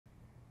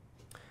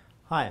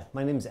Hi,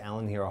 my name is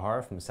Alan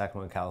Hirahara from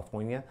Sacramento,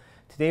 California.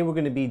 Today we're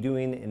going to be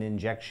doing an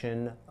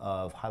injection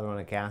of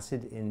hyaluronic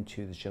acid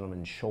into this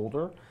gentleman's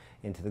shoulder,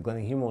 into the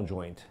glenohumeral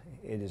joint.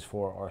 It is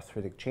for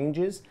arthritic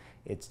changes.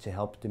 It's to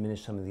help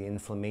diminish some of the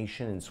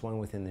inflammation and swelling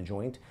within the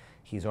joint.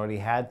 He's already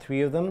had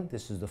 3 of them.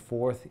 This is the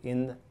 4th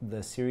in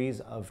the series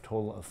of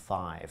total of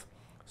 5.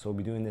 So we'll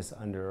be doing this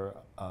under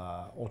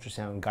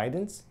ultrasound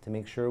guidance to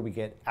make sure we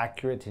get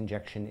accurate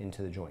injection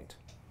into the joint.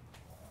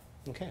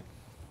 Okay.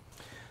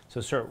 So,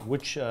 sir,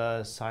 which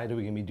side are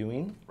we going to be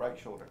doing? Right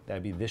shoulder.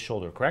 That'd be this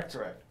shoulder, correct?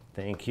 Correct.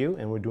 Thank you.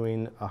 And we're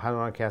doing a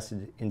hyaluronic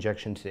acid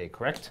injection today,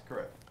 correct?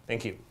 Correct.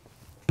 Thank you.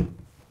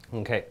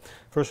 Okay.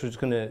 First, we're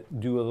just going to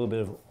do a little bit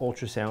of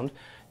ultrasound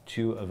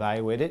to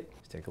evaluate it.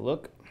 Let's take a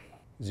look.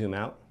 Zoom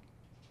out.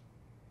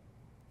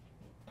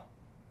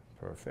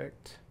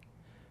 Perfect.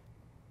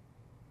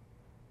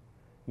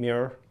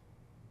 Mirror.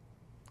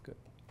 Good.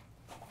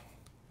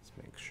 Let's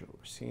make sure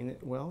we're seeing it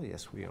well.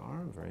 Yes, we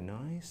are. Very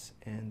nice.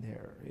 And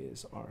there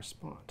is our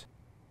spot.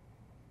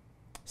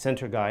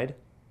 Center guide.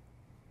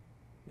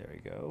 There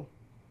we go.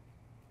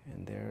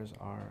 And there's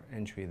our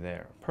entry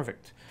there.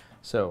 Perfect.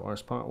 So our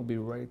spot will be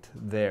right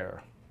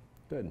there.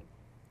 Good.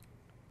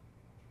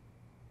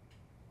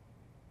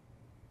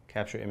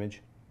 Capture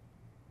image.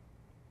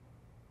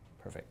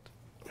 Perfect.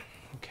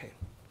 Okay.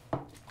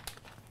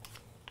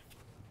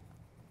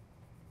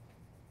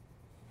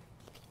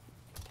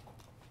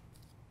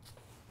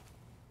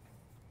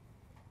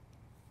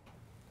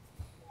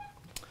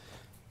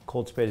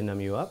 Cold spray to numb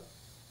you up.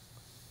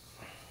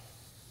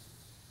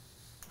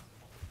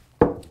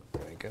 There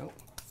we go.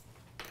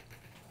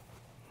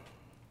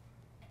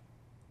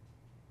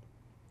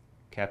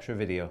 Capture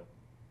video.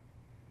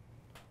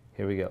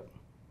 Here we go.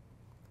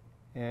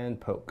 And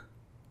poke.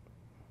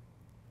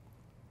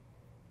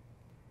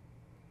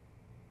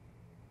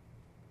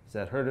 Does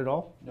that hurt at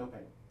all? No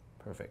pain.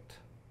 Perfect.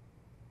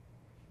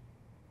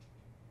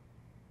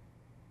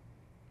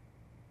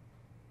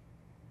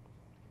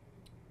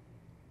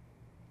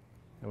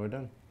 And we're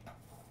done.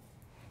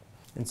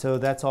 And so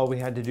that's all we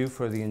had to do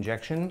for the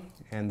injection,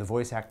 and the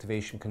voice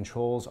activation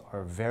controls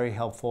are very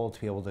helpful to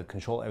be able to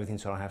control everything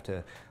so I don't have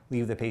to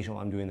leave the patient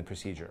while I'm doing the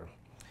procedure.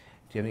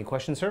 Do you have any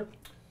questions, sir?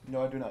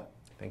 No, I do not.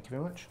 Thank you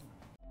very much.